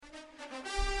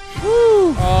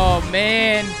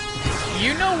man.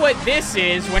 You know what this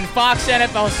is when Fox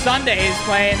NFL Sunday is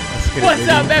playing. What's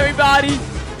up, everybody?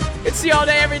 It's the All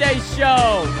Day Everyday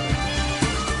Show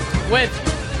with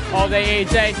All Day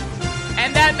AJ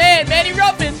and that man, Manny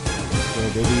Ruffin.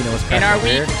 In our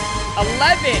Week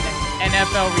 11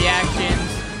 NFL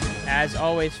reactions, as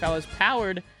always, fellas,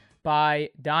 powered by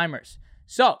Dimers.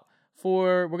 So,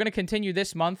 we're going to continue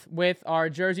this month with our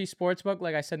Jersey Sportsbook,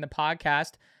 like I said in the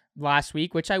podcast last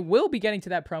week, which I will be getting to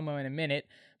that promo in a minute.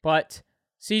 But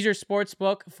Caesar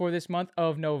Sportsbook for this month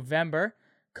of November,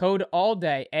 code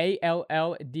ALLDAY,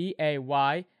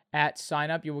 ALLDAY, at sign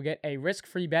up. You will get a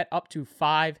risk-free bet up to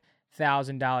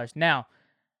 $5,000. Now,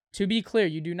 to be clear,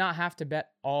 you do not have to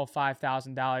bet all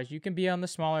 $5,000. You can be on the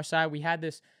smaller side. We had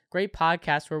this great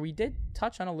podcast where we did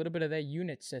touch on a little bit of that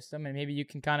unit system, and maybe you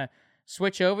can kind of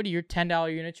switch over to your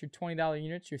 $10 units, your $20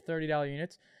 units, your $30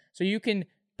 units. So you can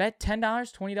bet $10,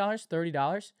 $20,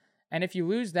 $30. And if you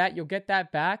lose that, you'll get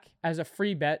that back as a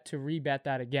free bet to rebet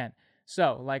that again.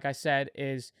 So, like I said,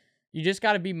 is you just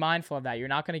got to be mindful of that. You're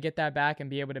not going to get that back and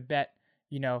be able to bet,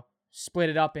 split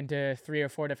it up into 3 or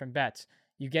 4 different bets.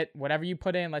 You get whatever you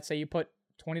put in. Let's say you put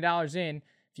 $20 in.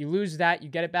 If you lose that, you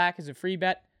get it back as a free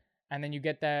bet. And then you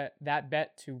get that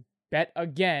bet to bet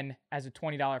again as a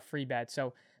 $20 free bet.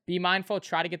 So be mindful.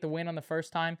 Try to get the win on the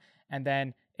first time. And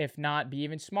then if not, be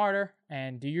even smarter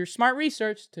and do your smart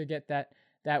research to get that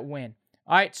win.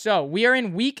 All right, so we are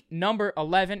in week number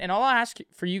 11. And all I'll ask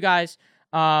for you guys,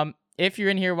 if you're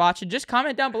in here watching, just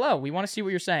comment down below. We want to see what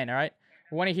you're saying, all right?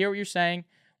 We want to hear what you're saying.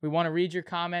 We want to read your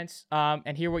comments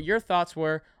and hear what your thoughts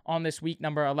were on this week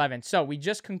number 11. So we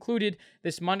just concluded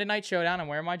this Monday Night Showdown. I'm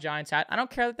wearing my Giants hat. I don't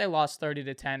care that they lost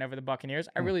 30-10 over the Buccaneers.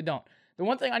 I really don't. The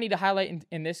one thing I need to highlight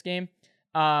in this game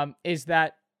is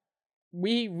that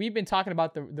we've been talking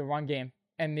about the run game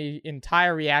and the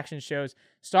entire reaction shows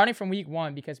starting from week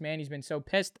 1 because Manny's been so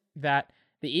pissed that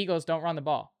the Eagles don't run the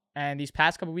ball. And these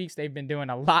past couple weeks, they've been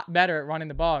doing a lot better at running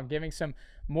the ball and giving some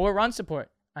more run support.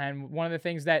 And one of the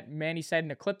things that Manny said in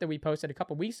a clip that we posted a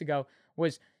couple weeks ago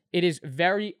was it is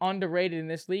very underrated in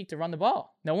this league to run the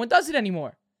ball. No one does it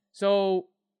anymore. So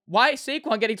why is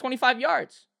Saquon getting 25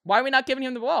 yards? Why are we not giving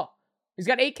him the ball? He's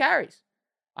got 8 carries.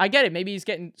 I get it. Maybe he's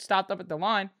getting stopped up at the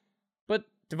line. But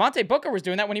Devontae Booker was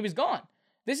doing that when he was gone.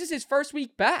 This is his first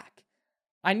week back.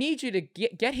 I need you to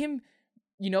get him,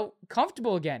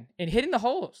 comfortable again and hitting the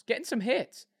holes, getting some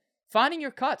hits, finding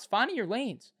your cuts, finding your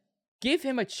lanes. Give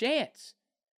him a chance.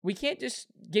 We can't just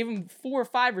give him 4 or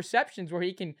 5 receptions where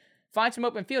he can find some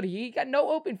open field. He got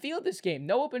no open field this game.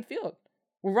 No open field.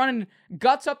 We're running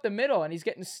guts up the middle, and he's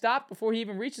getting stopped before he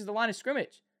even reaches the line of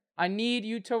scrimmage. I need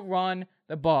you to run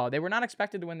the ball. They were not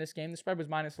expected to win this game. The spread was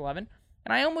 -11.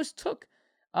 And I almost took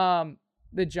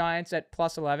the Giants at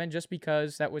 +11 just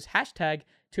because that was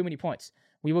 #too many points.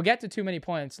 We will get to too many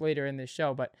points later in this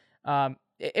show, but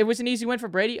it was an easy win for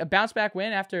Brady, a bounce-back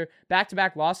win after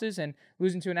back-to-back losses and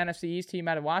losing to an NFC East team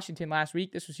out of Washington last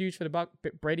week. This was huge for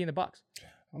Brady and the Bucs.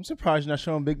 I'm surprised you're not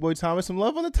showing Big Boy Thomas some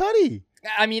love on the tutty.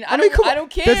 I don't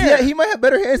care. He might have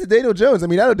better hands than Daniel Jones. I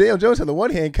know Daniel Jones had the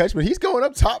one-hand catch, but he's going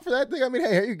up top for that thing.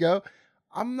 Hey, here you go.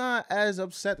 I'm not as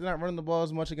upset they're not running the ball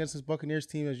as much against this Buccaneers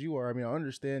team as you are. I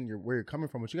understand where you're coming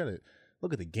from, but you got to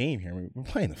look at the game here. We're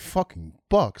playing the fucking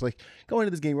Bucs. Going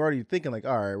into this game, we're already thinking, all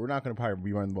right, we're not going to probably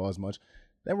be running the ball as much.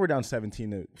 Then we're down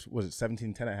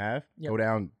 17-10 at half? Yep. Go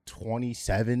down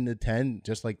 27-10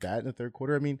 just like that in the third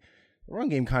quarter. The run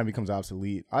game kind of becomes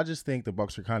obsolete. I just think the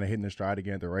Bucs are kind of hitting their stride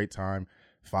again at the right time.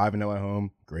 5-0 at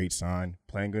home, great sign.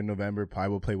 Playing good in November, probably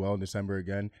will play well in December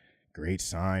again. Great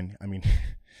sign.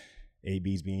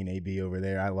 AB's being AB over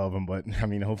there. I love him, but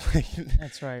hopefully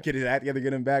that's right. Get his act together,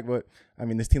 get him back. But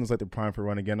this team looks like they're primed for a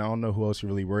run again. I don't know who else you're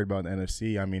really worried about in the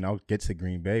NFC. I'll get to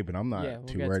Green Bay, but I'm not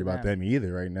too worried about them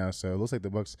either right now. So it looks like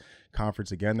the Bucs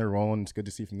conference again. They're rolling. It's good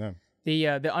to see from them.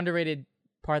 The underrated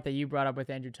part that you brought up with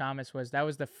Andrew Thomas was that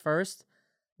was the first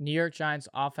New York Giants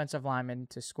offensive lineman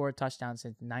to score a touchdown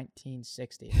since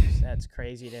 1960. That's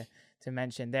crazy to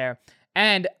mention there.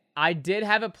 And I did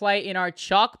have a play in our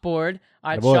chalkboard,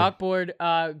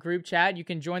 group chat. You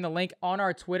can join the link on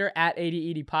our Twitter at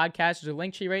 80ED Podcast. There's a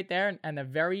link tree right there, and the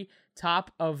very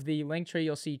top of the link tree,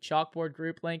 you'll see chalkboard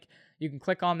group link. You can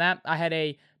click on that. I had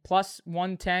a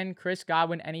 +110 Chris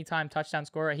Godwin anytime touchdown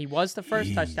scorer. He was the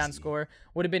first touchdown scorer.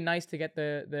 Would have been nice to get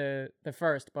the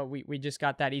first, but we just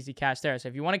got that easy cash there. So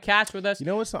if you want to cash with us, I'm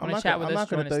not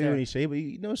going to tell you any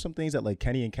shade, but some things that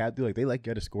Kenny and Kat do, they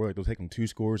get a score. They'll take them 2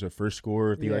 scores or first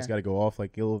score. If the got to go off,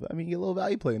 get a little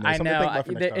value play in there. I know.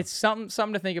 It's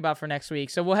something to think about for next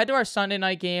week. So we'll head to our Sunday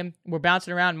night game. We're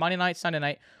bouncing around Monday night, Sunday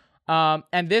night.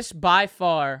 And this by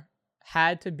far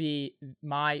had to be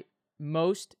my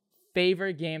most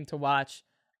favorite game to watch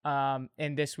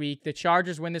in this week. The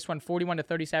Chargers win this one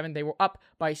 41-37. They were up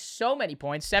by so many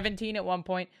points, 17 at one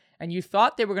point, and you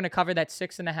thought they were going to cover that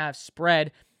 6.5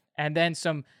 spread, and then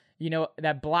some,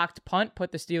 that blocked punt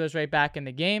put the Steelers right back in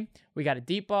the game. We got a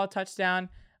deep ball touchdown,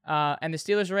 and the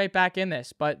Steelers are right back in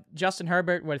this. But Justin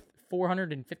Herbert with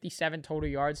 457 total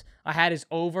yards. I had his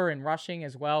over in rushing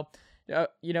as well.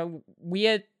 We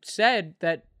had said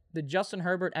that the Justin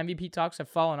Herbert MVP talks have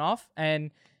fallen off,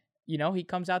 and he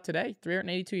comes out today,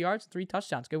 382 yards, 3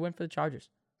 touchdowns. Good win for the Chargers.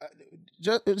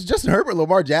 It's Justin Herbert,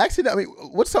 Lamar Jackson. I mean,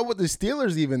 what's up with the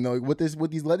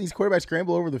letting these quarterbacks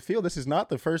scramble over the field? This is not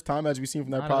the first time, as we've seen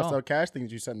from that Prostar Cash thing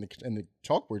that you said in the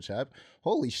chalkboard chat.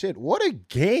 Holy shit, what a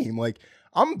game! Like,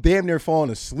 I'm damn near falling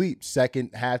asleep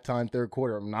second, halftime, third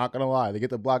quarter. I'm not going to lie. They get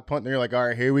the block punt, and they're like, all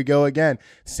right, here we go again.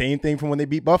 Same thing from when they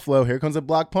beat Buffalo. Here comes a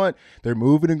block punt. They're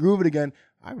moving and grooving again.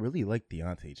 I really like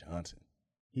Deontay Johnson.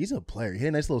 He's a player. He hit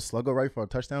a nice little sluggo right for a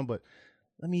touchdown, but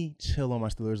let me chill on my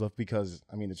Steelers left because,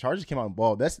 the Chargers came out and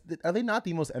balled. Are they not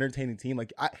the most entertaining team?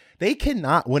 Like, they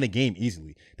cannot win a game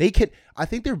easily. I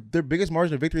think their biggest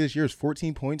margin of victory this year is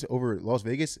 14 points over Las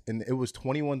Vegas, and it was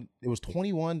 21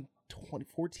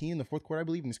 14 in the fourth quarter, I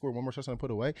believe, and they scored one more touchdown and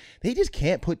put away. They just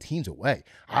can't put teams away.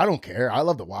 I don't care. I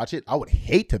love to watch it. I would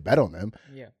hate to bet on them.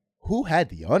 Yeah. Who had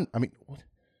the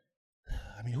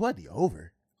who had the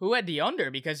over? Who had the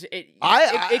under? Because it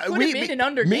could have been an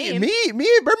under game. Me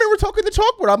and Berman were talking the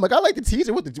chalkboard. I'm like, I like the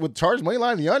teaser with Chargers money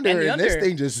line the under, and this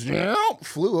thing just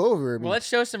flew over. Well, let's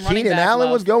show some running back Keenan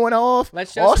Allen was going off.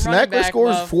 Let's show Austin Eckler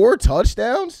scores 4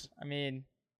 touchdowns.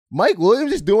 Mike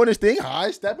Williams is doing his thing,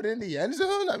 high stepping in the end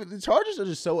zone. The Chargers are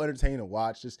just so entertaining to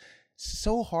watch. Just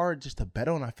so hard just to bet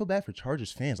on. I feel bad for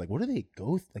Chargers fans. Like, what do they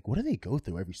go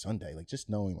through every Sunday? Like, just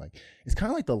knowing, like, it's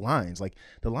kind of like the Lions. Like,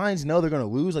 the Lions know they're gonna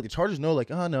lose. Like, the Chargers know, like,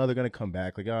 oh no, they're gonna come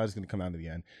back. Like, oh, it's gonna come out to the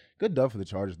end. Good dub for the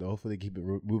Chargers though. Hopefully they keep it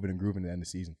moving and grooving to the end of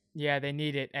the season. Yeah, they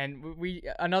need it. And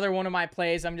another one of my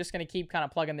plays, I'm just gonna keep kind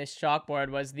of plugging this chalkboard,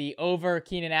 was the over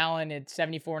Keenan Allen at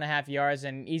 74.5 yards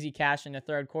and easy cash in the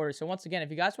third quarter. So once again,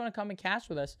 if you guys want to come and cash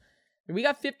with us, we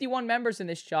got 51 members in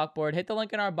this chalkboard. Hit the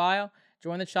link in our bio.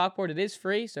 Join the chalkboard. It is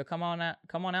free, so come on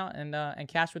out and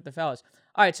cash with the fellas.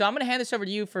 All right, so I'm going to hand this over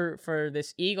to you for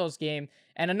this Eagles game.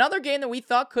 And another game that we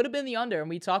thought could have been the under, and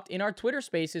we talked in our Twitter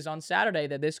spaces on Saturday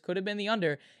that this could have been the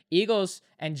under. Eagles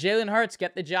and Jalen Hurts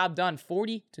get the job done,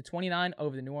 40-29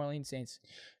 over the New Orleans Saints.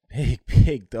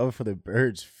 Big dub for the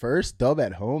Birds. First dub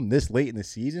at home this late in the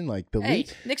season. Like,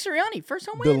 Nick Sirianni, first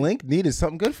home win. The link needed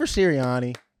something good for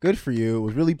Sirianni. Good for you.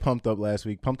 Was really pumped up last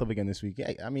week. Pumped up again this week.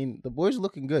 Yeah, the boys are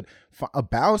looking good. A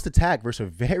balanced attack versus a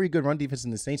very good run defense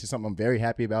in the Saints is something I'm very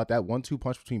happy about. That 1-2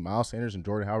 punch between Miles Sanders and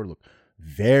Jordan Howard looked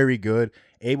very good.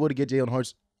 Able to get Jalen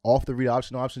Hurts off the read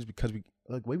options because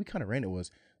the way we kind of ran it was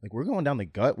like we're going down the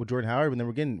gut with Jordan Howard, and then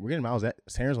we're getting Miles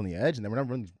Sanders on the edge, and then we're not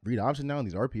running read option now on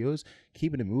these RPOs,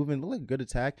 keeping it moving. Look like a good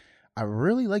attack. I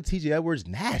really like T.J. Edwards'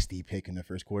 nasty pick in the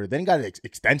first quarter. Then he got an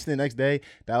extension the next day.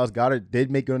 Dallas Goedert did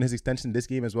make good on his extension this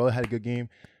game as well. Had a good game.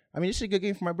 It's a good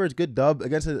game for my Birds. Good dub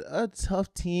against a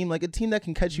tough team, like a team that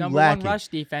can catch you lacking. Number one rush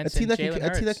defense. A team that can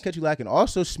catch you lacking.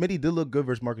 Also, Smitty did look good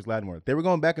versus Marcus Lattimore. They were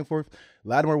going back and forth.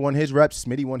 Lattimore won his reps.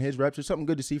 Smitty won his reps. There's something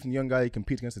good to see from the young guy. He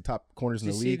competes against the top corners in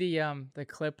the league. Did you see the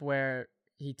clip where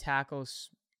he tackles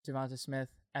Devonta Smith?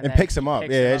 And picks him up.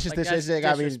 Yeah, it's just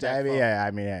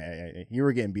you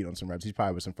were getting beat on some reps. He's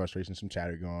probably with some frustration, some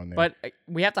chatter going on there. But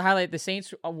we have to highlight the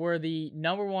Saints were the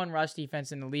number one rush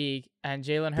defense in the league, and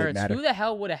Jalen Hurts. Who the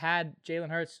hell would have had Jalen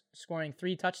Hurts scoring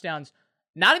 3 touchdowns,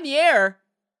 not in the air,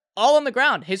 all on the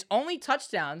ground? His only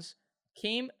touchdowns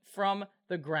came from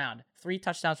the ground. 3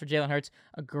 touchdowns for Jalen Hurts.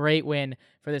 A great win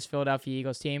for this Philadelphia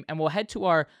Eagles team. And we'll head to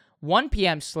our 1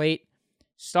 p.m. slate,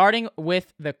 starting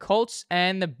with the Colts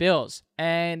and the Bills.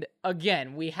 And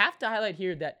again, we have to highlight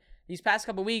here that these past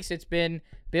couple weeks, it's been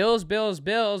Bills,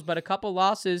 but a couple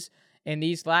losses in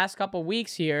these last couple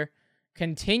weeks here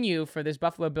continue for this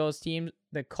Buffalo Bills team.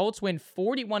 The Colts win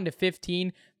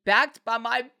 41-15, backed by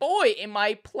my boy in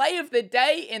my play of the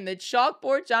day in the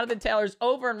chalkboard. Jonathan Taylor's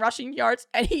over in rushing yards,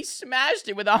 and he smashed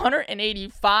it with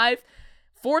 185.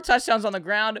 4 touchdowns on the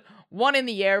ground, 1 in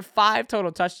the air, 5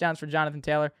 total touchdowns for Jonathan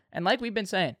Taylor. And like we've been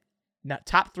saying,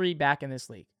 top 3 back in this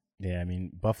league. Yeah,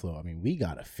 Buffalo, we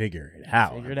got to figure it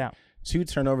out. 2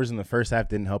 turnovers in the first half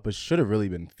didn't help us. Should have really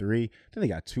been 3. I think they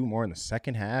got 2 more in the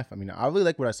second half. I mean, I really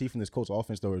like what I see from this Colts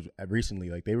offense, though, recently.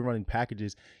 Like, they were running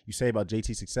packages. You say about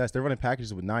JT's success. They're running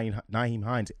packages with Nyheim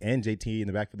Hines and JT in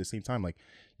the back at the same time. Like,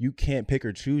 you can't pick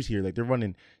or choose here. Like, they're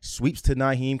running sweeps to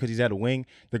Nyheim because he's at a wing.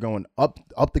 They're going up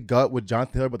the gut with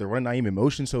Jonathan Taylor, but they're running Nyheim in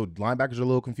motion, so linebackers are a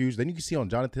little confused. Then you can see on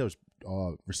Jonathan Taylor's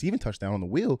receiving touchdown on the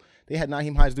wheel, they had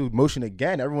Nyheim Hines do motion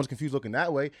again. Everyone's confused looking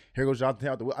that way. Here goes Jonathan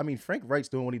Taylor out the wheel. I mean, Frank Wright's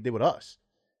doing what he did with us.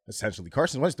 Essentially,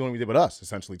 Carson Wentz doing what he did with us.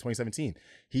 Essentially, 2017.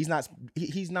 He's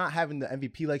not having the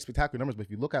MVP like spectacular numbers, but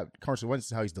if you look at Carson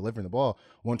Wentz, how he's delivering the ball,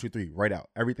 1, 2, 3, right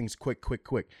out. Everything's quick.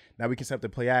 Now we can set up the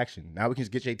play action. Now we can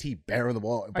just get JT barreling the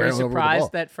ball. Are you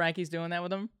surprised that Frankie's doing that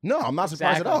with him? No, I'm not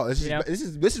surprised at all. This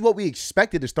is what we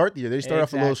expected to start the year. They started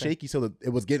off a little shaky, so that it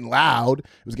was getting loud. It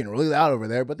was getting really loud over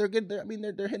there, but they're good. They're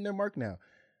hitting their mark now.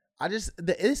 This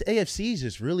AFC is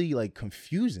just really like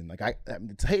confusing. Like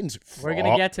the Titans. We're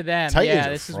gonna get to them. Titans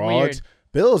this frauds. is weird.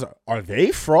 Bills are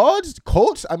they frauds?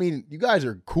 Colts. I mean, you guys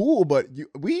are cool, but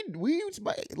we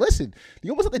listen. You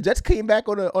almost like the Jets came back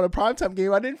on a primetime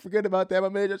game. I didn't forget about that. My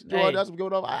man Jamal Johnson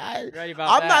going off.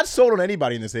 I'm not sold on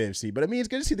anybody in this AFC, but I mean, it's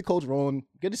good to see the Colts rolling.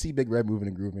 Good to see Big Red moving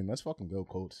and grooving. Let's fucking go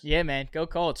Colts. Yeah, man, go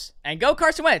Colts and go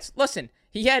Carson Wentz. Listen,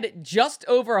 he had just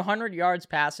over 100 yards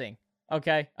passing.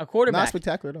 Okay, a quarterback. Not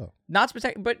spectacular at all. Not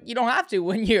spectacular, but you don't have to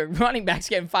when your running back's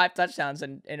getting 5 touchdowns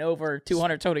and over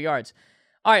 200 total yards.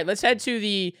 All right, let's head to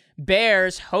the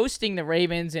Bears hosting the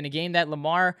Ravens in a game that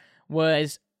Lamar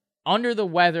was under the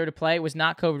weather to play. It was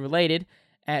not COVID-related.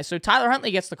 So Tyler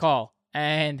Huntley gets the call.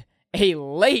 And a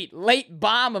late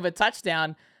bomb of a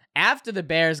touchdown after the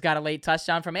Bears got a late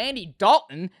touchdown from Andy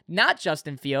Dalton, not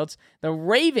Justin Fields. The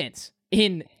Ravens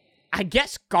in, I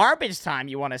guess, garbage time,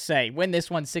 you want to say, win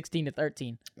this one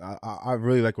 16-13. I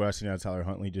really like what I've seen out of Tyler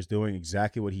Huntley, just doing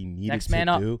exactly what he needed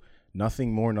to do.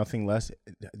 Nothing more, nothing less.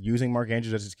 Using Mark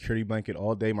Andrews as a security blanket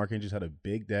all day. Mark Andrews had a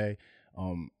big day.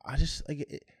 I just like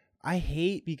it. I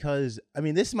hate because, I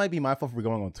mean, this might be my fault for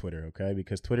going on Twitter, okay?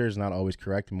 Because Twitter is not always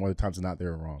correct, and more of the times than not,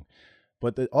 they're wrong.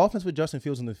 But the offense with Justin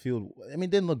Fields in the field, I mean,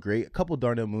 didn't look great. A couple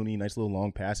Darnell Mooney, nice little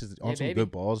long passes on some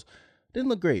good balls. Didn't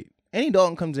look great. Andy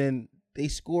Dalton comes in. They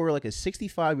score like a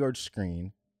 65-yard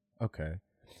screen. Okay.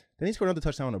 Then he scored another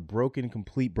touchdown on a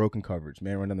complete broken coverage.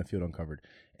 Man ran down the field uncovered.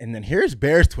 And then here's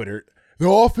Bears Twitter. The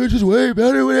offense is way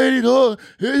better with Andy Dalton.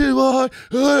 This is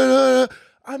why.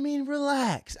 I mean,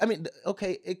 relax. I mean,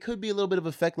 okay, it could be a little bit of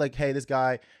effect like, hey, this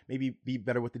guy maybe be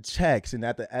better with the checks and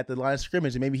at the line of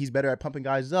scrimmage, and maybe he's better at pumping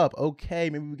guys up. Okay,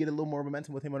 maybe we get a little more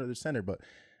momentum with him under the center. But,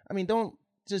 I mean, I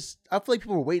feel like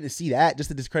people were waiting to see that just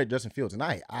to discredit Justin Fields, and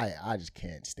I just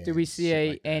can't stand it. Do we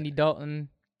see Andy Dalton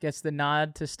gets the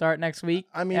nod to start next week?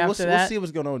 I mean, we'll see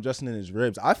what's going on with Justin and his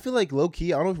ribs. I feel like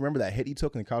low-key, I don't know if you remember that hit he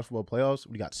took in the college football playoffs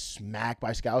when he got smacked by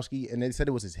Skowski, and they said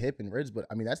it was his hip and ribs, but,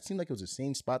 I mean, that seemed like it was the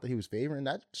same spot that he was favoring.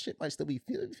 That shit might still be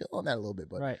feeling that a little bit.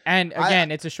 But right. And,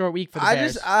 again, it's a short week for the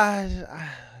Bears.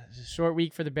 Short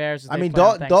week for the Bears. I mean,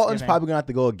 Dalton's probably going to have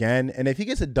to go again, and if he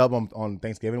gets a dub on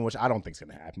Thanksgiving, which I don't think is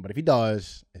going to happen, but if he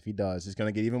does, it's going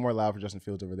to get even more loud for Justin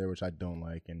Fields over there, which I don't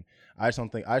like, and I just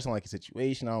don't like his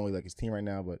situation. I don't really like his team right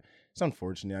now, but it's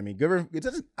unfortunate. I mean,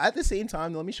 at the same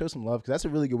time, let me show some love because that's a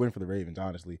really good win for the Ravens,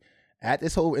 honestly. In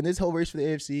this whole race for the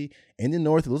AFC in the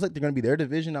North, it looks like they're going to be their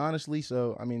division, honestly.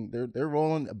 So I mean, they're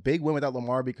rolling a big win without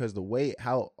Lamar because the way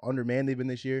how undermanned they've been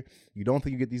this year, you don't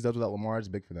think you get these dubs without Lamar. It's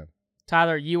big for them.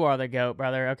 Tyler, you are the GOAT,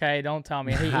 brother. Okay, don't tell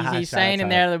me. He's saying in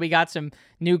there that we got some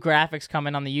new graphics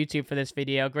coming on the YouTube for this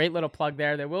video. Great little plug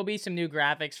there. There will be some new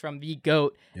graphics from the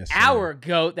GOAT, our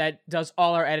GOAT that does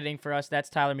all our editing for us. That's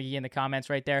Tyler McGee in the comments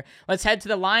right there. Let's head to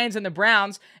the Lions and the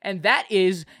Browns, and that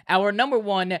is our number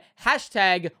one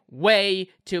hashtag way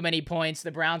too many points.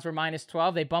 The Browns were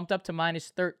 -12. They bumped up to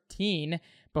 -13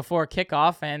 before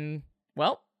kickoff, and,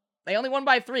 well, they only won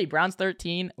by 3. Browns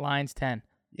 13, Lions 10.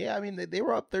 Yeah, I mean, they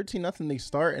were up 13-0 to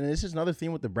start, and this is another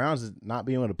theme with the Browns is not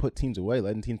being able to put teams away,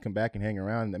 letting teams come back and hang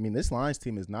around. I mean, this Lions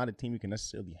team is not a team you can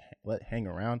necessarily let hang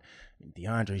around. I mean,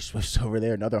 DeAndre Swift's over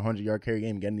there, another 100-yard carry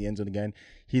game, getting the end zone again.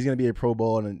 He's going to be a Pro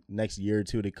Bowl in the next year or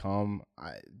two to come.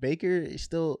 Baker is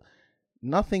still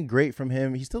nothing great from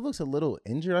him. He still looks a little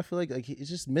injured, I feel like. He's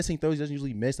just missing throws he doesn't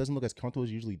usually miss, doesn't look as comfortable as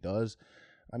he usually does.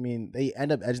 I mean, they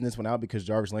end up edging this one out because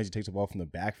Jarvis Landry takes the ball from the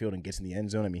backfield and gets in the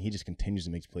end zone. I mean, he just continues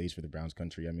to make plays for the Browns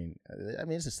country. I mean,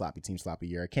 it's a sloppy team, sloppy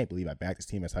year. I can't believe I backed this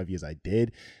team as heavy as I did.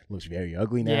 It looks very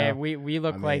ugly now. Yeah, we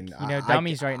look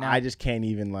dummies right now. I just can't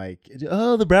even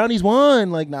the Brownies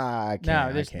won. Like, nah, I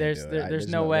can't. No, there's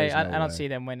no way. I don't see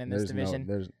them winning this division.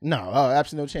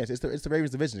 Absolutely no chance. It's the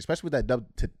Ravens division, especially with that dub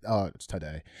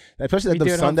today. Especially that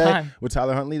dub Sunday with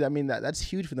Tyler Huntley. I mean, that's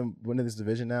huge for them winning this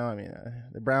division now. I mean,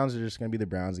 the Browns are just going to be the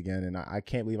Browns. Browns again, and I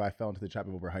can't believe I fell into the trap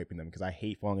of overhyping them because I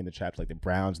hate falling into traps like the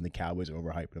Browns and the Cowboys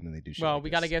overhyping them and they do shit. Well, like we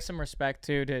this. got to give some respect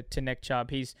to Nick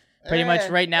Chubb. He's pretty much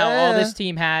right now all this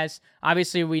team has.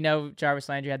 Obviously, we know Jarvis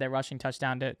Landry had that rushing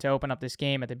touchdown to open up this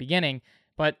game at the beginning,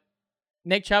 but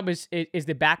Nick Chubb is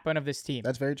the backbone of this team.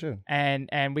 That's very true. And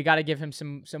we got to give him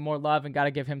some more love and got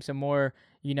to give him some more,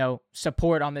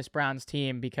 support on this Browns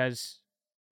team because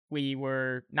we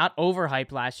were not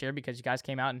overhyped last year because you guys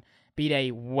came out and beat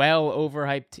a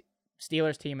well-overhyped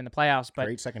Steelers team in the playoffs. But,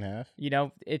 great second half.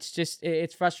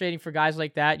 It's frustrating for guys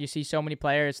like that. You see so many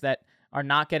players that are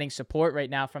not getting support right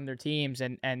now from their teams,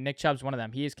 and Nick Chubb's one of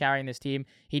them. He is carrying this team.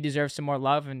 He deserves some more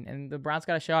love, and the Browns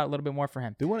got to show out a little bit more for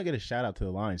him. Do want to get a shout-out to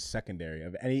the Lions secondary.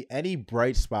 Of any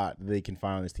bright spot that they can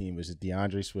find on this team is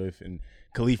DeAndre Swift and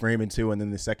Khalif Raymond, too, and then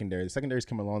the secondary. The secondary's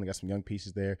coming along. They got some young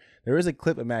pieces there. There is a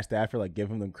clip of Matt Stafford,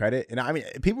 giving them credit. And, I mean,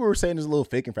 people were saying it's a little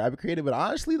fake and fabricated, but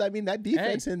honestly, I mean, that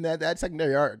defense and that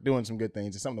secondary are doing some good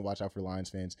things. It's something to watch out for Lions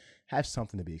fans. Have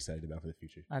something to be excited about for the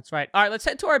future. That's right. All right, let's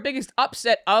head to our biggest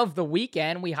upset of the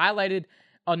weekend. We highlighted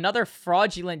another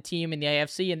fraudulent team in the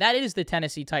AFC, and that is the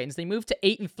Tennessee Titans. They moved to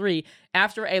 8-3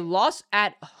 after a loss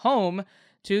at home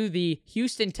to the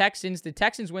Houston Texans. The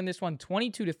Texans win this one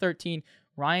 22-13.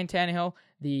 Ryan Tannehill,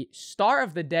 the star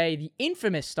of the day, the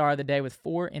infamous star of the day with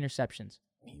 4 interceptions.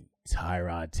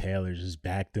 Tyrod Taylor's just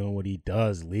back doing what he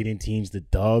does, leading teams to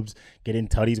dubs, getting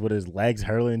tutties with his legs,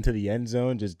 hurling into the end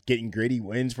zone, just getting gritty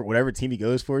wins for whatever team he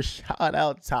goes for. Shout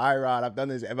out Tyrod. I've done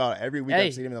this about every week.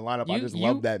 I've seen him in the lineup. I just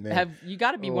love that man. You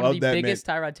got to be one of the biggest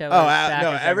Tyrod Taylor.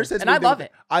 Ever since I love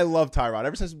it. I love Tyrod.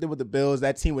 Ever since we did with the Bills,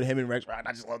 that team with him and Rex Ryan,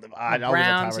 I just love them. The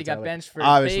Browns, he got benched for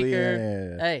obviously,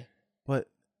 Baker. Yeah. Hey, but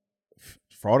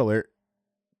fraud alert.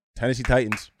 Tennessee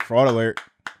Titans, fraud alert.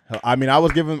 I mean, I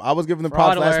was giving them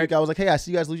props last week. I was like, hey, I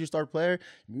see you guys lose your star player.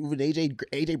 Moving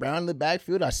AJ Brown in the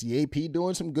backfield. I see AP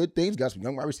doing some good things. Got some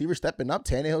young wide receivers stepping up.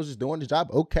 Tannehill's just doing his job.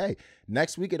 Okay.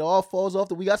 Next week, it all falls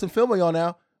off. We got some film on y'all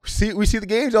now. We see the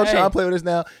games y'all trying to play with us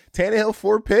now. Tannehill,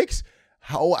 4 picks.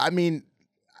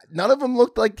 None of them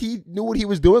looked like he knew what he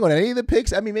was doing on any of the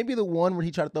picks. I mean, maybe the one where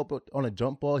he tried to throw up on a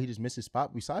jump ball, he just missed his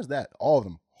spot. Besides that, all of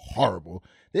them horrible.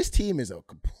 This team is a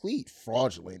complete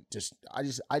fraudulent.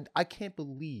 I can't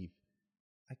believe.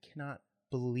 I cannot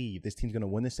believe this team's going to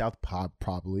win the South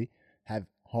probably, have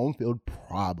home field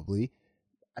probably.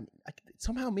 I mean,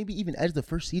 somehow maybe even edge the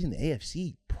first seed in the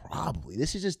AFC probably.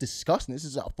 This is just disgusting. This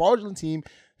is a fraudulent team.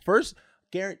 First,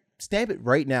 Garrett, stamp it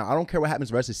right now. I don't care what happens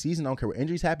the rest of the season. I don't care what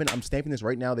injuries happen. I'm stamping this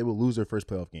right now. They will lose their first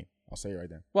playoff game. I'll say it right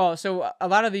there. Well, so a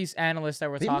lot of these analysts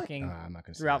that were talking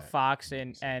throughout Fox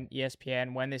and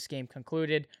ESPN when this game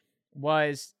concluded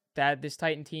was that this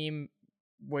Titan team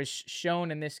was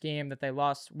shown in this game that they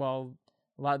lost. Well,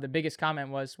 the biggest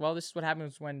comment was, well, this is what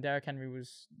happens when Derrick Henry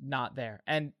was not there.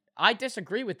 And I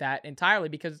disagree with that entirely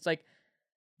because it's like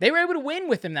they were able to win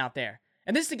with him out there.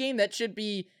 And this is a game that should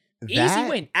be easy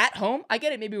win at home. I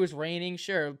get it. Maybe it was raining,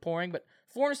 sure, pouring, but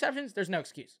 4 interceptions, there's no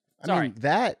excuse. Sorry.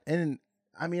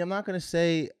 I'm not going to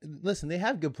say, listen, they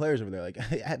have good players over there.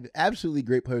 They have absolutely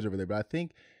great players over there. But I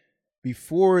think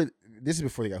before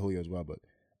they got Julio as well, but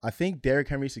I think Derrick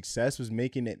Henry's success was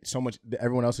making it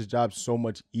everyone else's job so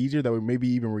much easier that we maybe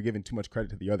even were giving too much credit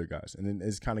to the other guys. And then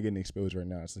it's kind of getting exposed right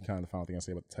now. It's kind of the final thing I'll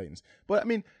say about the Titans. But, I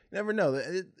mean, you never know.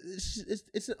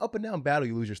 It's an up and down battle.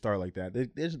 You lose your star like that.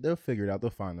 They'll figure it out.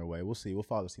 They'll find their way. We'll see. We'll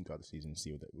follow this team throughout the season and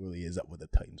see what really is up with the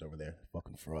Titans over there.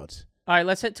 Fucking frauds. All right,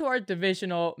 let's head to our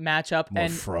divisional matchup. More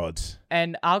frauds.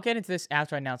 And I'll get into this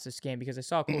after I announce this game because I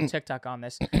saw a cool TikTok on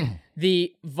this.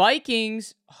 The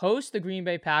Vikings host the Green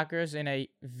Bay Packers in a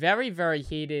very, very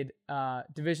heated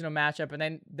divisional matchup. And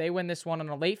then they win this one on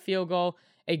a late field goal.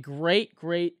 A great,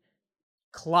 great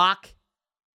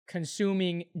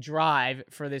clock-consuming drive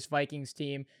for this Vikings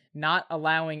team, not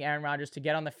allowing Aaron Rodgers to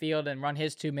get on the field and run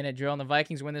his 2-minute drill. And the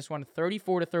Vikings win this one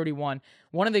 34-31.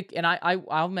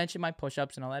 I'll mention my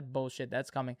push-ups and all that bullshit that's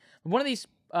coming. One of these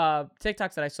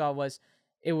TikToks that I saw was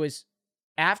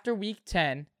after week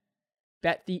 10,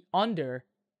 bet the under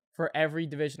for every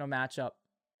divisional matchup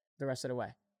the rest of the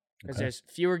way. Because there's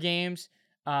fewer games,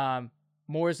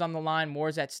 more is on the line, more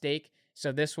is at stake.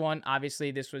 So this one,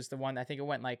 obviously, this was the one, I think it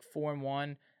went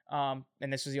 4-1,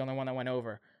 and this was the only one that went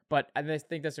over. But I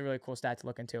think that's a really cool stat to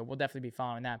look into. We'll definitely be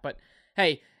following that. But,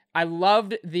 hey, I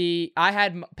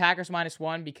had Packers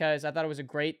 -1 because I thought it was a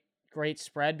great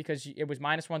spread because it was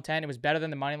 -110. It was better than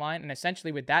the money line. And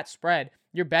essentially with that spread,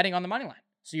 you're betting on the money line.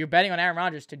 So you're betting on Aaron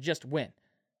Rodgers to just win.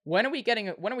 When are we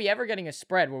ever getting a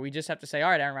spread where we just have to say,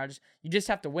 all right, Aaron Rodgers, you just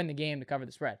have to win the game to cover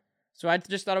the spread? So I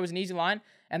just thought it was an easy line,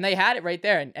 and they had it right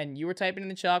there. And you were typing in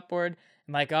the chalkboard,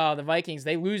 And like, oh, the Vikings,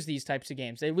 they lose these types of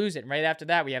games. They lose it. And right after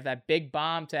that, we have that big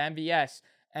bomb to MVS,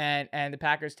 and the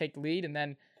Packers take the lead, and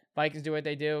then Vikings do what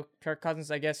they do. Kirk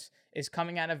Cousins, I guess, is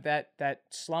coming out of that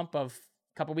slump of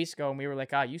a couple weeks ago, and we were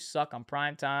like, you suck on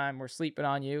prime time. We're sleeping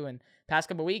on you. And past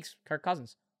couple weeks, Kirk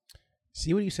Cousins.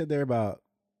 See what you said there about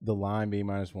the line being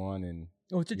 -1 and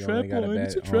it's a trap line.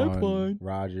 It's a trap line.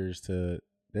 Rodgers to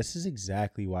this is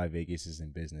exactly why Vegas is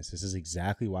in business. This is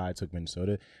exactly why I took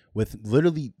Minnesota with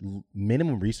literally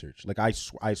minimum research. Like I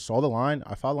saw the line.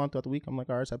 I followed the line throughout the week. I'm like,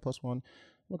 all right, it's at +1.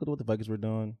 Look at what the Vikings were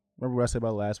doing. Remember what I said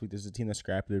about last week? This is a team that's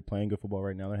scrappy. They're playing good football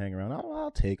right now. They're hanging around.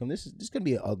 I'll take them. This is going to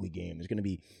be an ugly game. There's going to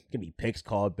be picks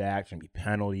called back. There's going to be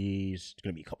penalties. There's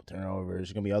going to be a couple turnovers.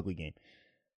 It's going to be an ugly game.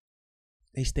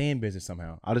 They stay in business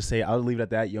somehow. I'll leave it at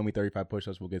that. You owe me 35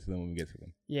 push-ups. We'll get to them when we get to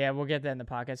them. Yeah, we'll get that in the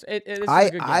podcast.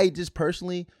 I just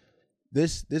personally,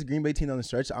 this Green Bay team on the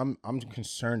stretch, I'm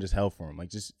concerned as hell for them. Like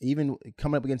just even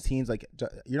coming up against teams like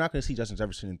you're not going to see Justin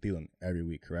Jefferson and Thielen every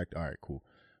week, correct? All right, cool.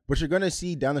 But you're going to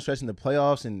see down the stretch in the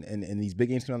playoffs and these big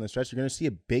games coming down the stretch, you're going to see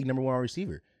a big number 1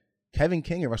 receiver. Kevin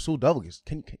King and Rasul Douglas.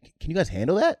 Can you guys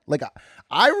handle that? Like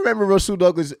I remember Rasul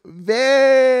Douglas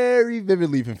very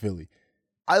vividly from Philly.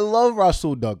 I love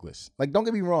Rasul Douglas. Like, don't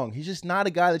get me wrong. He's just not a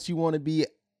guy that you want to be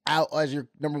out as your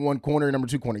number 1 corner, number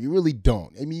 2 corner. You really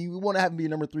don't. I mean, you want to have him be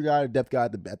your number 3 guy or depth guy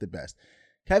at the best.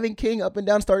 Kevin King up and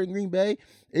down starting Green Bay.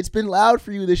 It's been loud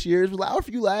for you this year. It was loud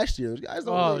for you last year. Those guys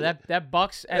don't that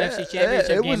Bucks NFC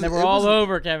Championship game, they were all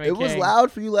over Kevin King. It was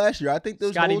loud for you last year. I think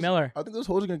those Miller. I think those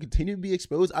holes are going to continue to be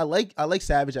exposed. I like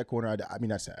Savage at corner. I mean,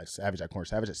 not Savage at corner.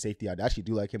 Savage at safety. I actually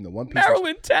do like him. The one piece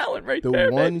Maryland talent right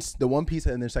there. The one piece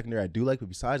in their secondary I do like, but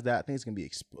besides that, I think it's going to be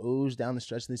exposed down the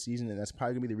stretch of this season, and that's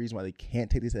probably going to be the reason why they can't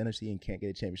take this to NFC and can't get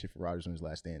a championship for Rodgers on his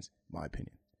last dance, in my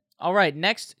opinion. All right,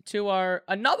 next to our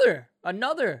another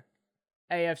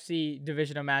AFC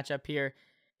divisional matchup here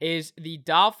is the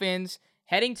Dolphins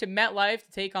heading to MetLife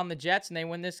to take on the Jets, and they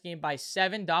win this game by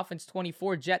 7. Dolphins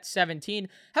 24, Jets 17.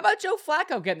 How about Joe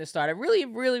Flacco getting the start? I really,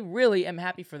 really, really am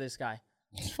happy for this guy.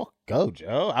 Fuck go,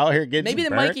 Joe. Out here getting maybe the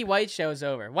burnt. Mikey White show is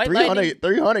over.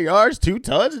 300 yards, 2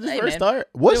 touchdowns in his first start.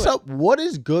 What's up? What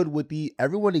is good with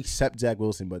everyone except Zach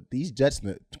Wilson, but these Jets and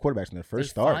the quarterbacks in their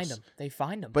first starts? They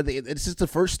find them. But it's just the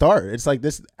first start. It's like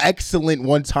this excellent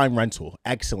one-time rental.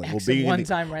 Excellent.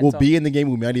 We'll be in the game.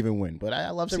 We might even win. But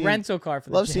I love seeing rental car for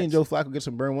the Jets. Seeing Joe Flacco get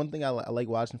some burn. One thing I like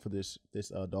watching for this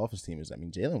Dolphins team is, I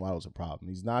mean, Jalen Waddle's a problem.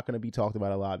 He's not going to be talked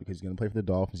about a lot because he's going to play for the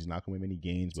Dolphins. He's not going to win many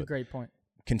games. That's a great point.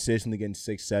 Consistently getting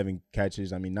 6-7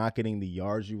 catches. I mean, not getting the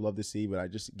yards you love to see, but I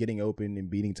just getting open and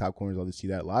beating top corners. Love to see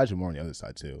that. Elijah Moore on the other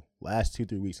side too. Last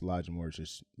 2-3 weeks, Elijah Moore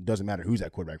just doesn't matter who's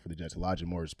that quarterback for the Jets. Elijah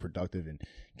Moore is productive and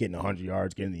getting 100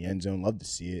 yards, getting in the end zone. Love to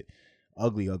see it.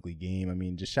 Ugly game. I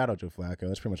mean, just shout out Joe Flacco.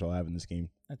 That's pretty much all I have in this game.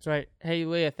 That's right. Hey,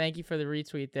 Leah, thank you for the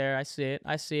retweet there. I see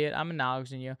it. I'm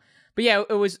acknowledging you. But yeah,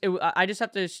 I just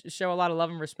have to show a lot of love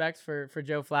and respect for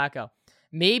Joe Flacco.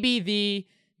 Maybe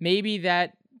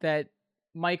that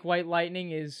Mike White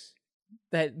Lightning is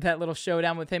that little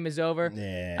showdown with him is over.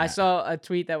 Yeah. I saw a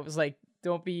tweet that was like,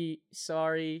 don't be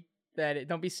sad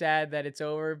that it's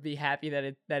over. Be happy that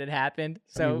it happened.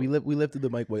 So I mean, we lived through the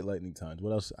Mike White Lightning times.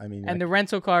 What else? I mean, and the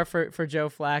rental car for Joe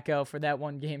Flacco for that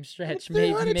one game stretch.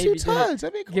 Maybe times. I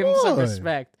mean, give him some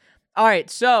respect. All right,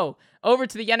 so over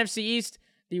to the NFC East,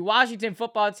 the Washington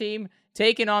football team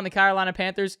taking on the Carolina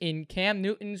Panthers in Cam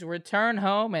Newton's return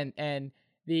home, and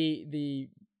the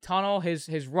tunnel,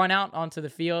 his run out onto the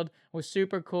field was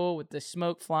super cool with the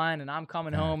smoke flying, and I'm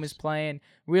Coming Home is playing.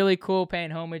 Really cool,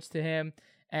 paying homage to him.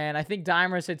 And I think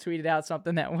Dimers had tweeted out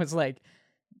something that was like,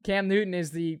 Cam Newton is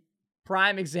the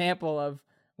prime example of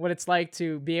what it's like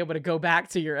to be able to go back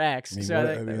to your ex.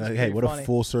 What a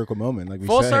full circle moment. Like we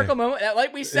full circle moment,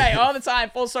 like we say all the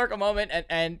time, full circle moment,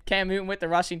 and Cam Newton with the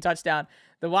rushing touchdown.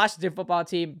 The Washington football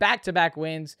team, back-to-back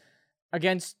wins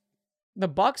against the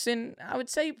Bucks and I would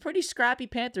say pretty scrappy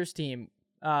Panthers team.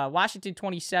 Washington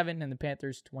 27 and the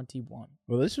Panthers 21.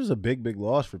 Well, this was a big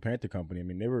loss for Panther Company. I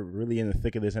mean, they were really in the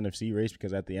thick of this NFC race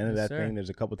because at the end of that thing, there's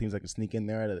a couple teams that can sneak in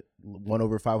there at one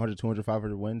over 500, 200,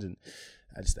 500 wins, and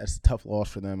that's a tough loss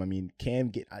for them. I mean,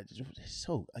 Cam I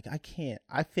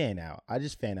fan out. I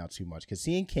just fan out too much because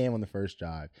seeing Cam on the first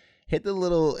drive hit the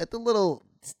little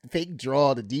fake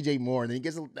draw to DJ Moore, and then he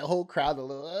gets the whole crowd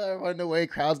running away,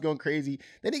 crowd's going crazy.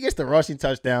 Then he gets the rushing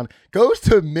touchdown, goes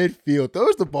to midfield,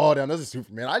 throws the ball down. That's a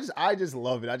Superman. I just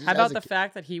love it. How about the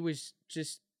fact that he was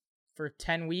just for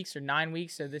 10 weeks or 9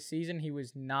 weeks of this season, he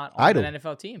was not on an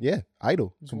NFL team. Yeah,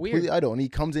 idle. It's completely weird. Idle. And he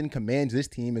comes in, commands this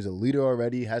team as a leader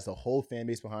already, has the whole fan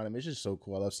base behind him. It's just so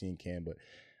cool. I love seeing Cam, but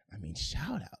I mean,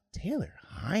 shout out Taylor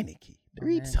Heineke.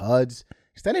 3 tuds,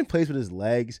 extending plays with his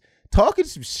legs, talking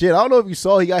some shit. I don't know if you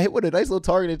saw, he got hit with a nice little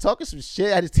target and talking some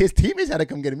shit. His teammates had to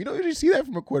come get him. You don't usually see that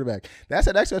from a quarterback. That's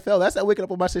at XFL. That's not waking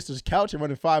up on my sister's couch and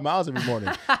running 5 miles every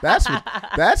morning. That's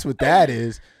what that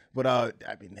is. But I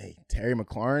mean, hey, Terry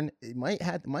McLaurin, it might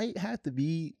have to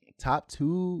be top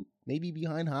 2, maybe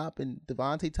behind Hop and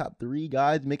Devontae, top 3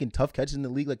 guys making tough catches in the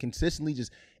league, like consistently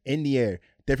just in the air,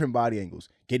 different body angles,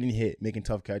 getting hit, making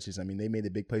tough catches. I mean, they made the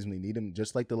big plays when they need them,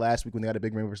 just like the last week when they got a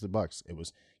big win versus the Bucs. It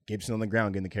was Gibson on the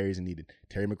ground getting the carries they needed,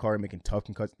 Terry McLaurin making tough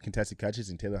contested catches,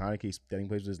 and Taylor Heineke setting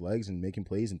plays with his legs and making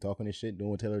plays and talking his shit,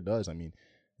 doing what Taylor does. I mean,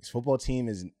 this football team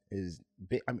is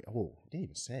big. I mean, didn't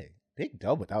even say big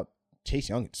dub without Chase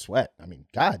Young and Sweat. I mean,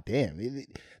 goddamn.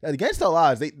 Against all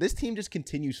odds, this team just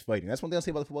continues fighting. That's one thing I'll say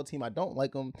about the football team. I don't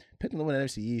like them. Picking them in the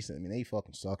NFC East. I mean, they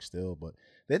fucking suck still, but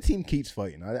that team keeps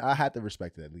fighting. I have to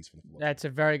respect it, at least for the football team. That's a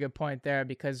very good point there,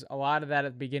 because a lot of that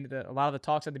at the beginning, a lot of the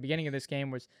talks at the beginning of this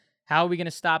game was, how are we going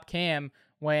to stop Cam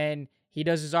when he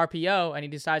does his RPO and he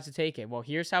decides to take it? Well,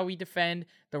 here's how we defend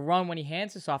the run when he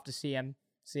hands us off to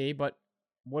CMC, but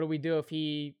what do we do if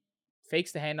he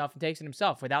fakes the handoff and takes it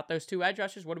himself? Without those 2 edge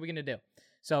rushers, what are we going to do?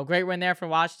 So great win there for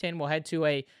Washington. We'll head to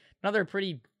another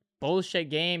pretty bullshit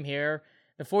game here.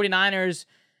 The 49ers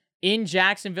in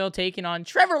Jacksonville taking on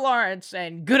Trevor Lawrence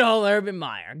and good old Urban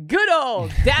Meyer. Good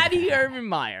old Daddy Urban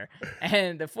Meyer.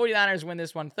 And the 49ers win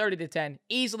this one 30-10.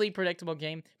 Easily predictable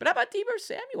game. But how about Deebo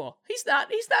Samuel? He's not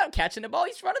catching the ball.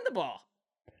 He's running the ball.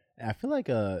 I feel like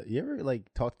you ever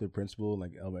like talk to the principal in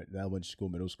like elementary school,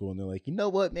 middle school, and they're like, you know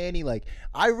what, Manny? Like,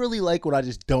 I really like when I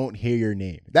just don't hear your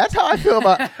name. That's how I feel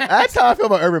about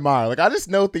Urban Meyer. Like, I just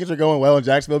know things are going well in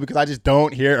Jacksonville because I just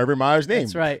don't hear Urban Meyer's name.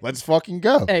 That's right. Let's fucking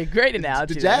go. Hey, great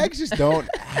analogy. The Jags just don't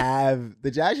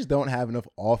have enough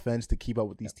offense to keep up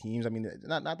with these teams. I mean,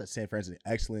 not that San Francisco is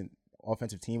an excellent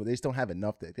offensive team, but they just don't have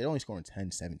enough. They're only scoring 10,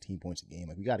 17 points a game.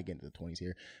 Like, we got to get into the 20s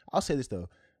here. I'll say this though.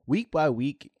 Week by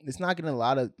week, it's not getting a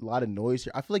lot of noise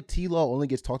here. I feel like T-Law only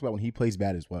gets talked about when he plays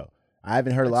bad as well. I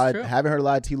haven't heard a lot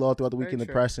of T-Law throughout the week in the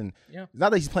press, and it's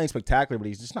not that he's playing spectacular, but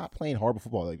he's just not playing horrible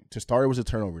football. Like, to start, it was the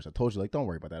turnovers. I told you, like, don't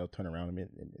worry about that. I'll turn around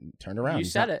and turn around.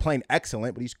 He's not playing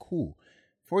excellent, but he's cool.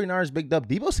 49ers big dub.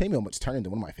 Deebo Samuel has turned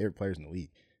into one of my favorite players in the league.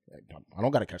 I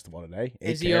don't got to catch the ball today.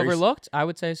 Is he overlooked? I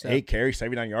would say so. 8 carries,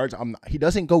 79 yards. He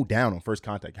doesn't go down on first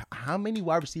contact. How many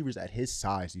wide receivers at his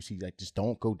size do you see that just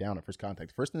don't go down at first contact?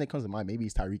 The first thing that comes to mind, maybe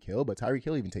he's Tyreek Hill, but Tyreek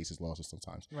Hill even takes his losses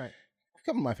sometimes. Right.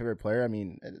 Becoming my favorite player. I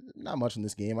mean, not much in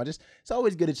this game. It's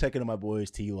always good to check in on my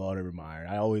boys, T-Law and Urban Meyer.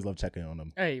 I always love checking on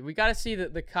them. Hey, we got to see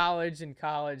the college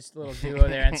little duo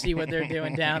there and see what they're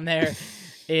doing down there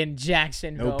in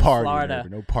Jacksonville, Florida.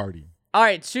 Urban, no party. All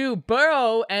right, to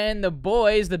Burrow and the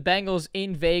boys, the Bengals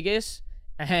in Vegas.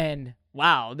 And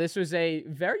wow, this was a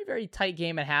very, very tight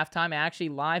game at halftime. I actually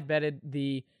live betted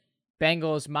the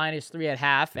Bengals -3 at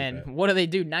half. And what do they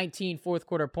do? 19 fourth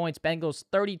quarter points. Bengals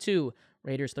 32,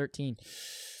 Raiders 13.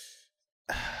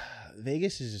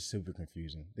 Vegas is just super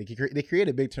confusing. They create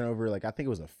a big turnover. Like, I think it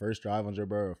was the first drive on Joe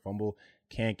Burrow, a fumble,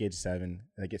 can't get 7.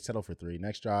 They get settled for 3.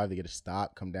 Next drive, they get a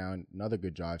stop, come down, another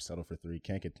good drive, settle for 3.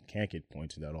 Can't get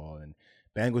points at all. And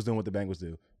Bengals doing what the Bengals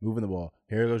do, moving the ball.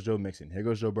 Here goes Joe Mixon. Here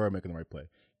goes Joe Burrow making the right play.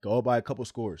 Go by a couple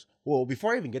scores. Well,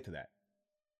 before I even get to that,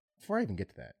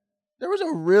 there was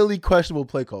a really questionable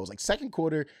play call. It was like second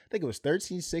quarter. I think it was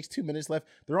 13-6, 2 minutes left.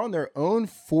 They're on their own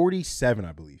 47,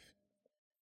 I believe.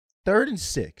 3rd and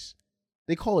 6.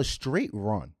 They call a straight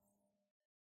run.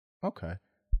 Okay.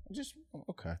 Just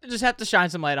have to shine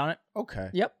some light on it. Okay.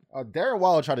 Yep. Darren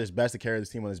Waller tried his best to carry this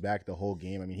team on his back the whole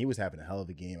game. I mean, he was having a hell of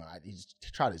a game. He just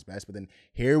tried his best. But then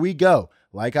here we go.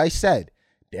 Like I said,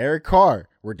 Derek Carr,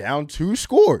 we're down 2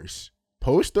 scores.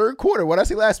 Post third quarter. What did I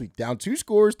say last week? Down 2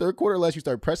 scores, third quarter less. You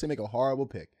start pressing, make a horrible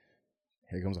pick.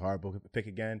 Here comes a horrible pick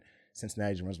again.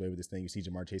 Cincinnati just runs away with this thing. You see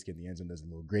Jamar Chase get in the end zone, does a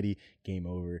little gritty, game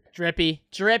over. Drippy,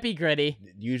 gritty.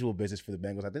 Usual business for the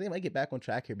Bengals. I think they might get back on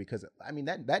track here because, I mean,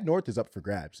 that North is up for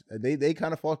grabs. They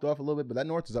kind of falked off a little bit, but that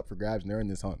North is up for grabs, and they're in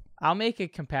this hunt. I'll make a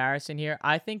comparison here.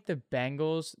 I think the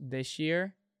Bengals this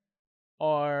year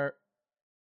are,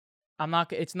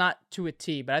 it's not to a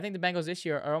T, but I think the Bengals this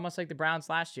year are almost like the Browns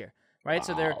last year, right? Wow,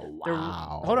 so they're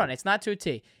hold on, it's not to a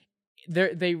T.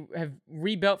 They have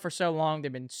rebuilt for so long.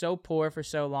 They've been so poor for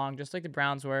so long, just like the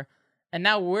Browns were. And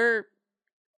now we're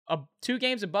 2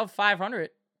 games above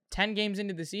 500, 10 games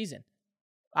into the season.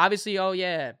 Obviously,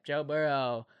 Joe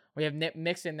Burrow. We have Nick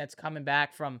Mixon that's coming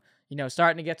back from,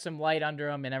 starting to get some light under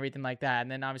him and everything like that. And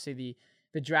then obviously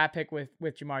the draft pick with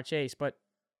Jamar Chase. But,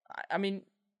 I mean,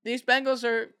 these Bengals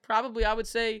are probably, I would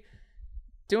say,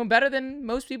 doing better than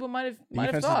most people might have thought.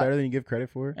 Defense is better than you give credit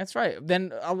for. That's right.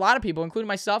 Then a lot of people, including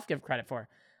myself, give credit for.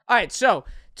 All right, so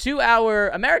to our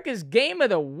America's Game of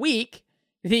the Week,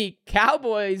 the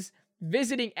Cowboys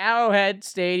visiting Arrowhead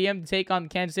Stadium to take on the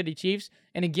Kansas City Chiefs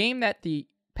in a game that the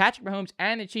Patrick Mahomes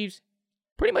and the Chiefs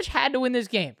pretty much had to win this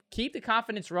game. Keep the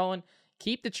confidence rolling,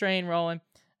 keep the train rolling,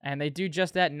 and they do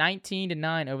just that,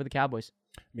 19-9 over the Cowboys.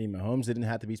 I mean, Mahomes didn't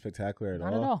have to be spectacular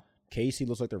Not at all. Casey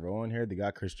looks like they're rolling here. They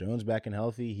got Chris Jones back and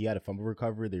healthy. He had a fumble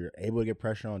recovery. They were able to get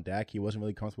pressure on Dak. He wasn't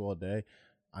really comfortable all day.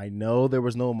 I know there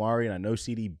was no Amari, and I know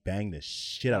CD banged the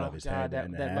shit out of his head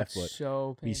in the half. But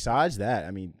so besides that,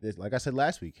 I mean, like I said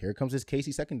last week, here comes this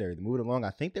Casey secondary. They're moving along. I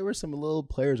think there was some little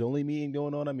players-only meeting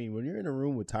going on. I mean, when you're in a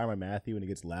room with Tyrann Mathieu and it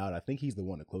gets loud, I think he's the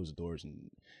one to close the doors.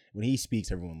 And when he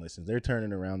speaks, everyone listens. They're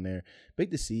turning around there.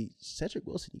 Big to see. Cedric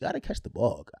Wilson, you got to catch the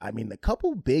ball. I mean, a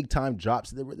couple big-time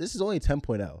drops. This is only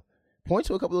 10.0. Point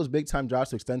to a couple of those big-time drops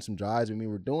to extend some drives. I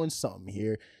mean, we're doing something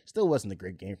here. Still wasn't a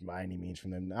great game by any means from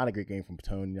them. Not a great game from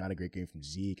Tony. Not a great game from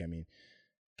Zeke. I mean,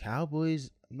 Cowboys,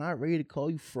 I'm not ready to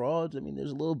call you frauds. I mean, there's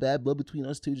a little bad blood between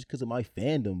us two just because of my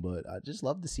fandom, but I just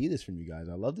love to see this from you guys.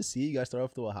 I love to see you guys start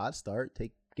off to a hot start,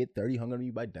 get 30 hung on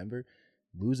you by Denver,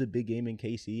 lose a big game in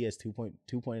KC as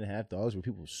 2.5 dogs where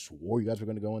people swore you guys were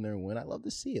going to go in there and win. I love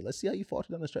to see it. Let's see how you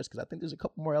falter down the stretch because I think there's a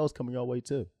couple more L's coming your way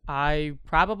too. I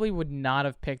probably would not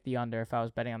have picked the under if I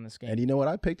was betting on this game. And you know what?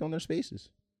 I picked on their spaces.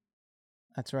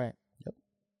 That's right. Yep.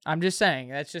 I'm just saying.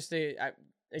 That's just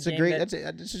it's a great.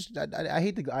 I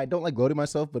hate to. I don't like gloating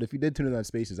myself, but if you did tune in on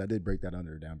spaces, I did break that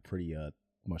under down pretty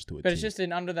much to it. But it's just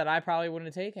an under that I probably wouldn't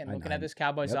have taken. Looking at this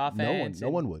Cowboys offense, no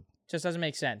one would. Just doesn't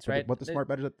make sense, right? But the smart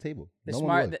bettors at the table.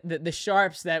 The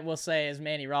sharps that will say is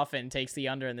Manny Ruffin takes the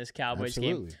under in this Cowboys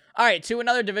Absolutely. game. All right, to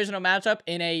another divisional matchup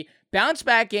in a bounce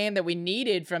back game that we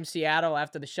needed from Seattle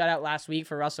after the shutout last week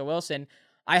for Russell Wilson.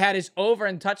 I had his over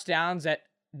in touchdowns at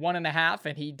 1.5,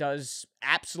 and he does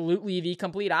absolutely the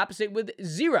complete opposite with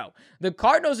 0. The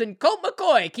Cardinals and Colt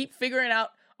McCoy keep figuring out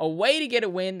a way to get a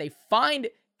win. They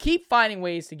keep finding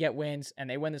ways to get wins, and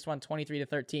they win this one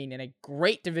 23-13 in a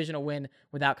great divisional win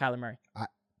without Kyler Murray. I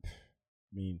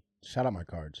mean, shout out my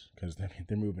Cards because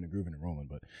they're moving and grooving and rolling.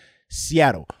 But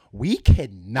Seattle, we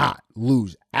cannot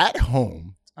lose at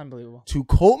home. It's unbelievable. To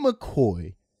Colt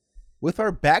McCoy with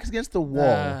our backs against the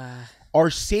wall.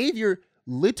 Our savior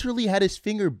literally had his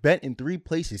finger bent in 3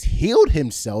 places, healed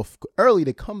himself early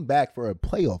to come back for a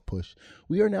playoff push.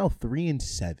 We are now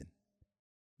 3-7.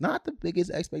 Not the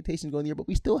biggest expectations going the year, but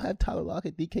we still have Tyler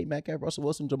Lockett, DK Metcalf, Russell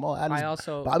Wilson, Jamal Adams,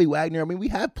 Bobby Wagner. I mean, we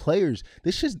have players.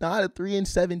 This is not a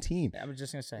 3-7 team. I was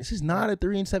just gonna say this is not a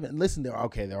 3-7. Listen, there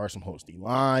are some holes.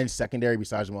 D-line, secondary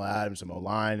besides Jamal Adams, some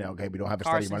O-line. Okay, we don't have a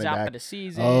steady running back. For the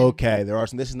season. Okay, there are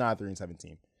some. This is not a 3-7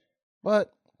 team,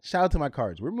 but shout out to my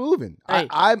Cards. We're moving. Hey.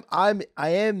 I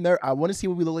am there. I want to see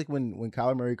what we look like when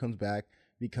Kyler Murray comes back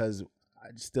because I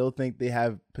still think they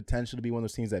have potential to be one of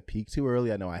those teams that peak too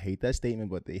early. I know I hate that statement,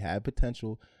 but they have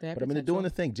potential. I mean, they're doing the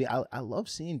thing. I love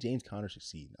seeing James Conner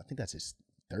succeed. I think that's his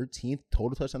 13th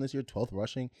total touchdown this year, 12th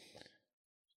rushing.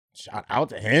 Shout out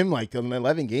to him. Like, in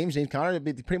 11 games, James Conner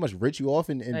pretty much ripped you off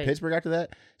in Pittsburgh after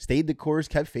that. Stayed the course,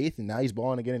 kept faith, and now he's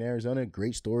balling again in Arizona.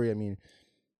 Great story. I mean,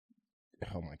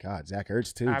 oh my God, Zach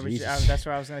Ertz too. That's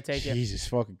where I was going to take it. Jesus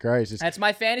fucking Christ. That's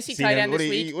my fantasy tight end this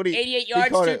week. 88 yards,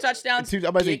 2 touchdowns. You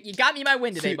got me my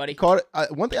win today, buddy.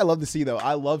 One thing I love to see though,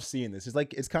 I love seeing this.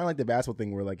 It's kind of like the basketball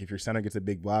thing where like if your center gets a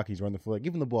big block, he's running the floor. Like,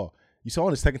 give him the ball. You saw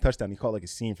on his second touchdown, he caught like a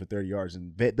seam for 30 yards,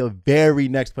 and the very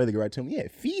next play they go right to him. Yeah,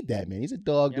 feed that man. He's a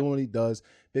dog doing what he does.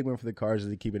 Big win for the Cards as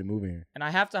they keep it moving here. And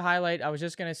I have to highlight, I was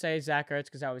just going to say Zach Ertz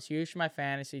because that was huge for my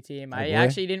fantasy team. I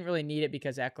actually didn't really need it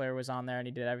because Eckler was on there and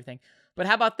he did everything. But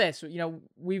how about this? You know,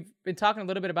 we've been talking a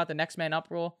little bit about the next man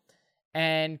up rule,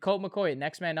 and Colt McCoy,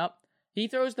 next man up, he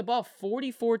throws the ball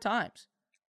 44 times.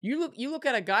 You look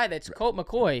at a guy that's Colt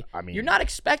McCoy. I mean, you're not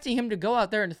expecting him to go out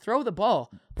there and throw the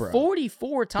ball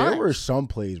 44 times. There were some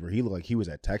plays where he looked like he was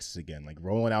at Texas again, like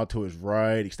rolling out to his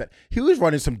right. He was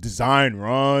running some design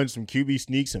runs, some QB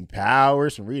sneaks, some power,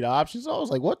 some read options. I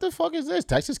was like, what the fuck is this?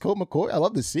 Texas Colt McCoy? I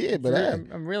love to see it, but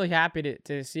I'm really happy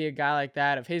to see a guy like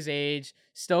that of his age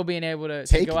still being able to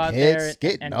go out there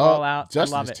and ball out.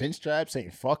 Just I love his chin strap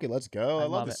saying, fuck it, let's go. I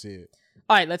love to see it.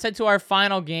 All right, let's head to our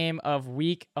final game of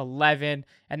Week 11,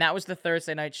 and that was the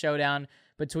Thursday night showdown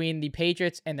between the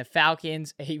Patriots and the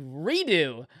Falcons, a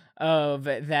redo of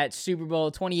that Super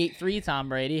Bowl 28-3 Tom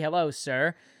Brady. Hello,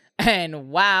 sir. And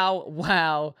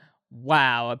wow,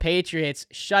 Patriots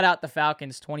shut out the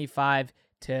Falcons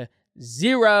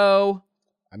 25-0.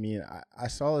 I mean, I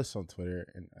saw this on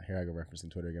Twitter, and here I go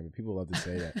referencing Twitter again, but people love to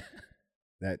say that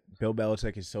that Bill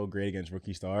Belichick is so great against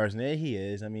rookie stars, and he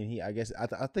is. I mean, I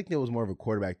think it was more of a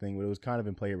quarterback thing, but it was kind of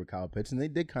in play here with Kyle Pitts, and they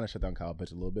did kind of shut down Kyle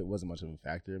Pitts a little bit. It wasn't much of a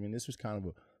factor. I mean, this was kind of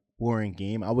a boring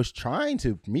game.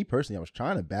 Me personally, I was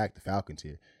trying to back the Falcons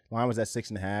here. Line was at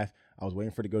 6.5. I was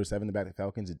waiting for it to go to 7 to back the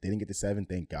Falcons. It didn't get to 7,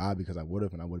 thank God, because I would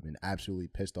have, and I would have been absolutely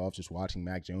pissed off just watching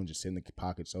Mac Jones just sit in the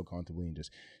pocket so comfortably and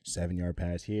just 7-yard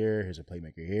pass here. Here's a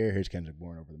playmaker here. Here's Kendrick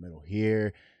Bourne over the middle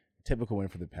here. Typical win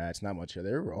for the Pats. Not much here.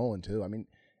 They're rolling too. I mean,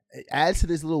 it adds to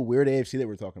this little weird AFC that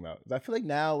we're talking about. I feel like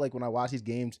now, like when I watch these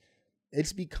games,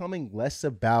 it's becoming less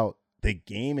about the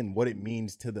game and what it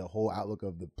means to the whole outlook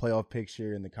of the playoff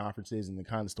picture and the conferences and the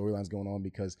kind of storylines going on,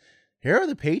 because here are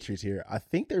the Patriots here. I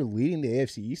think they're leading the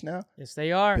AFC East now. Yes,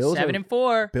 they are.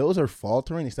 7-4. Bills are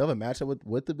faltering. They still have a matchup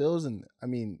with the Bills, and I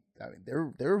mean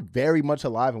they're very much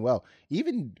alive and well.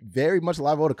 Even very much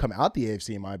alive and well to come out the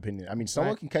AFC, in my opinion. I mean,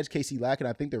 someone can catch KC lacking.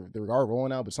 I think they are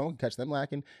rolling out, but someone can catch them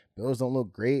lacking. Bills don't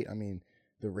look great. I mean,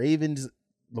 the Ravens,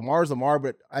 Lamar's Lamar,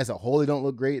 but as a whole, they don't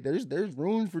look great. There's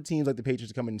room for teams like the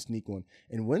Patriots to come in and sneak one.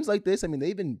 And wins like this, I mean,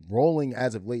 they've been rolling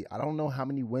as of late. I don't know how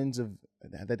many wins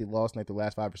that they lost in like the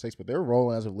last 5 or 6, but they're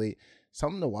rolling as of late.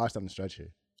 Something to watch down the stretch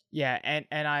here. Yeah,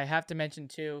 and I have to mention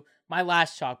too, my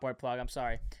last chalkboard plug, I'm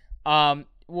sorry,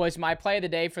 was my play of the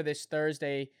day for this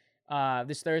Thursday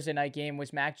night game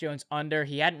was Mac Jones under.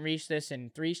 He hadn't reached this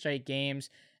in 3 straight games,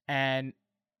 and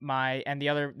the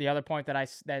other point that I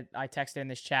texted in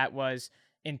this chat was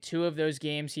in 2 of those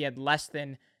games he had less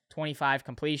than 25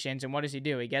 completions, and what does he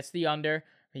do? He gets the under.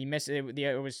 He missed it.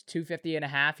 It was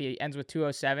 250.5. He ends with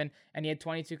 207, and he had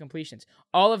 22 completions.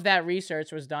 All of that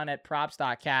research was done at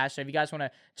props.cash. So if you guys want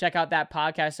to check out that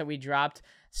podcast that we dropped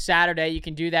Saturday, you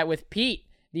can do that with Pete,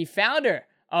 the founder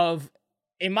of,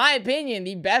 in my opinion,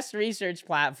 the best research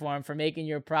platform for making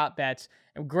your prop bets.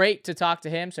 Great to talk to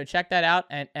him. So check that out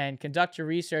and conduct your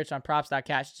research on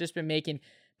props.cash. It's just been making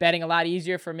betting a lot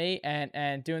easier for me,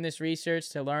 and doing this research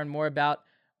to learn more about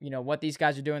what these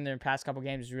guys are doing in their past couple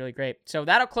games is really great. So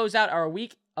that'll close out our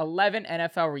Week 11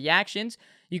 NFL reactions.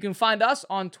 You can find us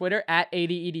on Twitter at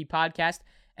ADED Podcast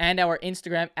and our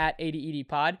Instagram at ADED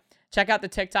Pod. Check out the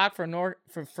TikTok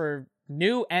for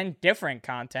new and different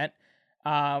content.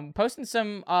 Posting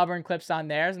some Auburn clips on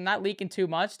there. I'm not leaking too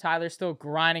much. Tyler's still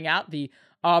grinding out the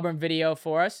Auburn video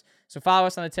for us. So follow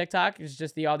us on the TikTok. It's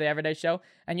just the All Day Everyday Show.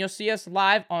 And you'll see us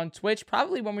live on Twitch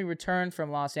probably when we return from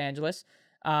Los Angeles.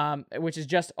 Which is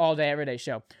just All Day Everyday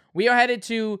Show. We are headed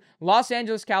to Los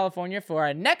Angeles, California for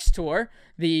our next tour,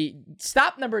 the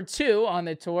stop number 2 on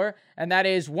the tour, and that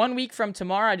is 1 week from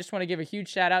tomorrow. I just want to give a huge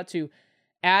shout out to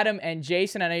Adam and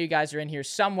Jason. I know you guys are in here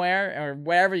somewhere or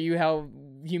wherever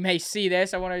you may see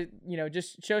this. I want to,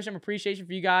 just show some appreciation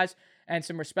for you guys and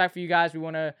some respect for you guys. We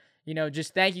want to,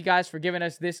 just thank you guys for giving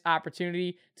us this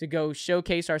opportunity to go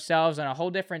showcase ourselves on a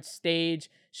whole different stage,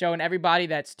 showing everybody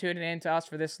that's tuning in to us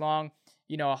for this long,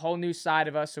 a whole new side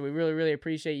of us. So we really, really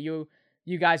appreciate you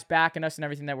guys backing us and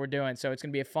everything that we're doing. So it's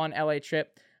going to be a fun LA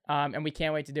trip, and we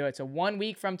can't wait to do it. So 1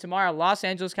 week from tomorrow, Los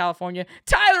Angeles, California.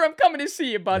 Tyler, I'm coming to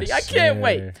see you, buddy. Yes, I can't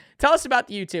wait. Tell us about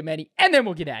the YouTube, Manny, and then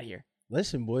we'll get out of here.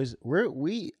 Listen, boys,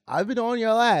 I've been on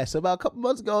your ass. So about a couple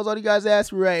months ago, I was on you guys'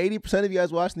 ass. We were at 80% of you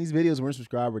guys watching these videos weren't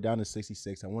subscribed. We're down to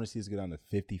 66. I want to see us go down to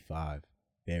 55.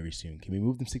 Very soon. Can we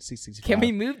move them 65? Can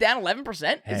we move down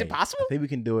 11%? Is it possible? I think we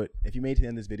can do it. If you made it to the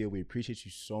end of this video, we appreciate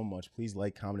you so much. Please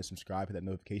like, comment, and subscribe. Hit that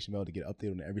notification bell to get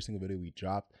updated on every single video we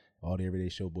drop. All Day Everyday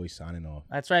Show boys signing off.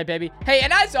 That's right, baby. Hey,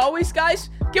 and as always,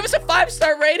 guys, give us a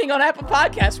 5-star rating on Apple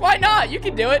Podcasts. Why not? You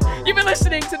can do it. You've been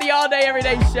listening to the All Day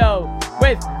Everyday Show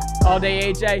with All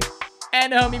Day AJ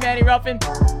and the homie Manny Ruffin.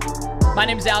 My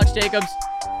name is Alex Jacobs,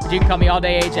 but you can call me All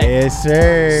Day AJ. Yes,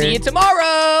 sir. See you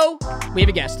tomorrow. We have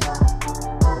a guest.